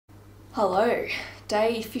Hello,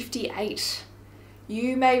 day 58.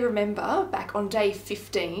 You may remember back on day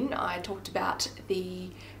 15 I talked about the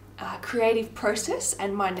creative process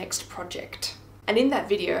and my next project. And in that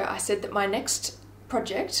video I said that my next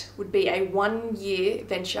project would be a 1-year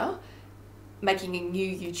venture making a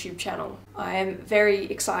new YouTube channel. I am very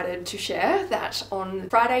excited to share that on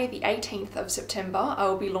Friday the 18th of September I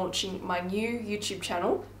will be launching my new YouTube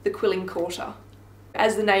channel, The Quilling Quarter.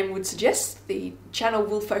 As the name would suggest, the channel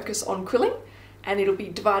will focus on quilling and it'll be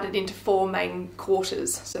divided into 4 main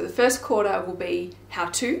quarters. So the first quarter will be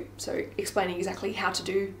how-to, so explaining exactly how to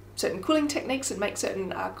do certain quilling techniques and make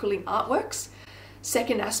certain quilling artworks.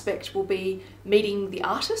 Second aspect will be meeting the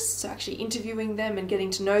artists, so actually interviewing them and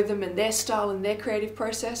getting to know them and their style and their creative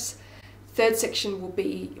process. Third section will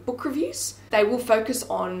be book reviews. They will focus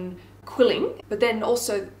on quilling, but then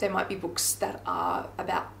also there might be books that are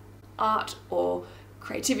about art or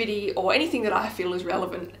creativity or anything that I feel is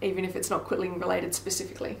relevant, even if it's not quilling related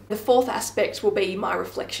specifically. The fourth aspect will be my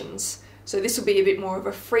reflections. So this will be a bit more of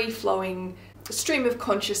a free-flowing stream of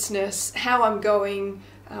consciousness, how I'm going,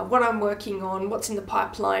 what I'm working on, what's in the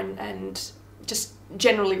pipeline, and just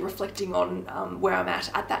generally reflecting on where I'm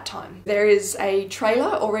at that time. There is a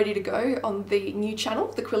trailer all ready to go on the new channel,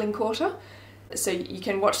 The Quilling Quarter. So you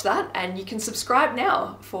can watch that and you can subscribe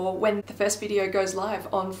now for when the first video goes live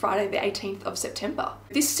on Friday the 18th of September.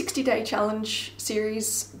 This 60-day challenge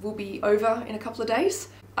series will be over in a couple of days.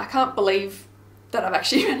 I can't believe that I've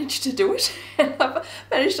actually managed to do it and I've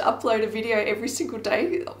managed to upload a video every single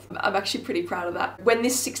day. I'm actually pretty proud of that. When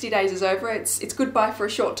this 60 days is over, it's goodbye for a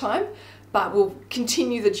short time, but we'll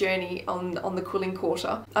continue the journey on the Quilling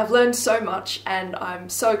Quarter. I've learned so much and I'm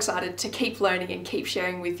so excited to keep learning and keep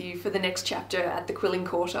sharing with you for the next chapter at the Quilling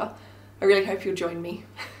Quarter. I really hope you'll join me.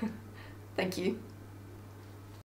 Thank you.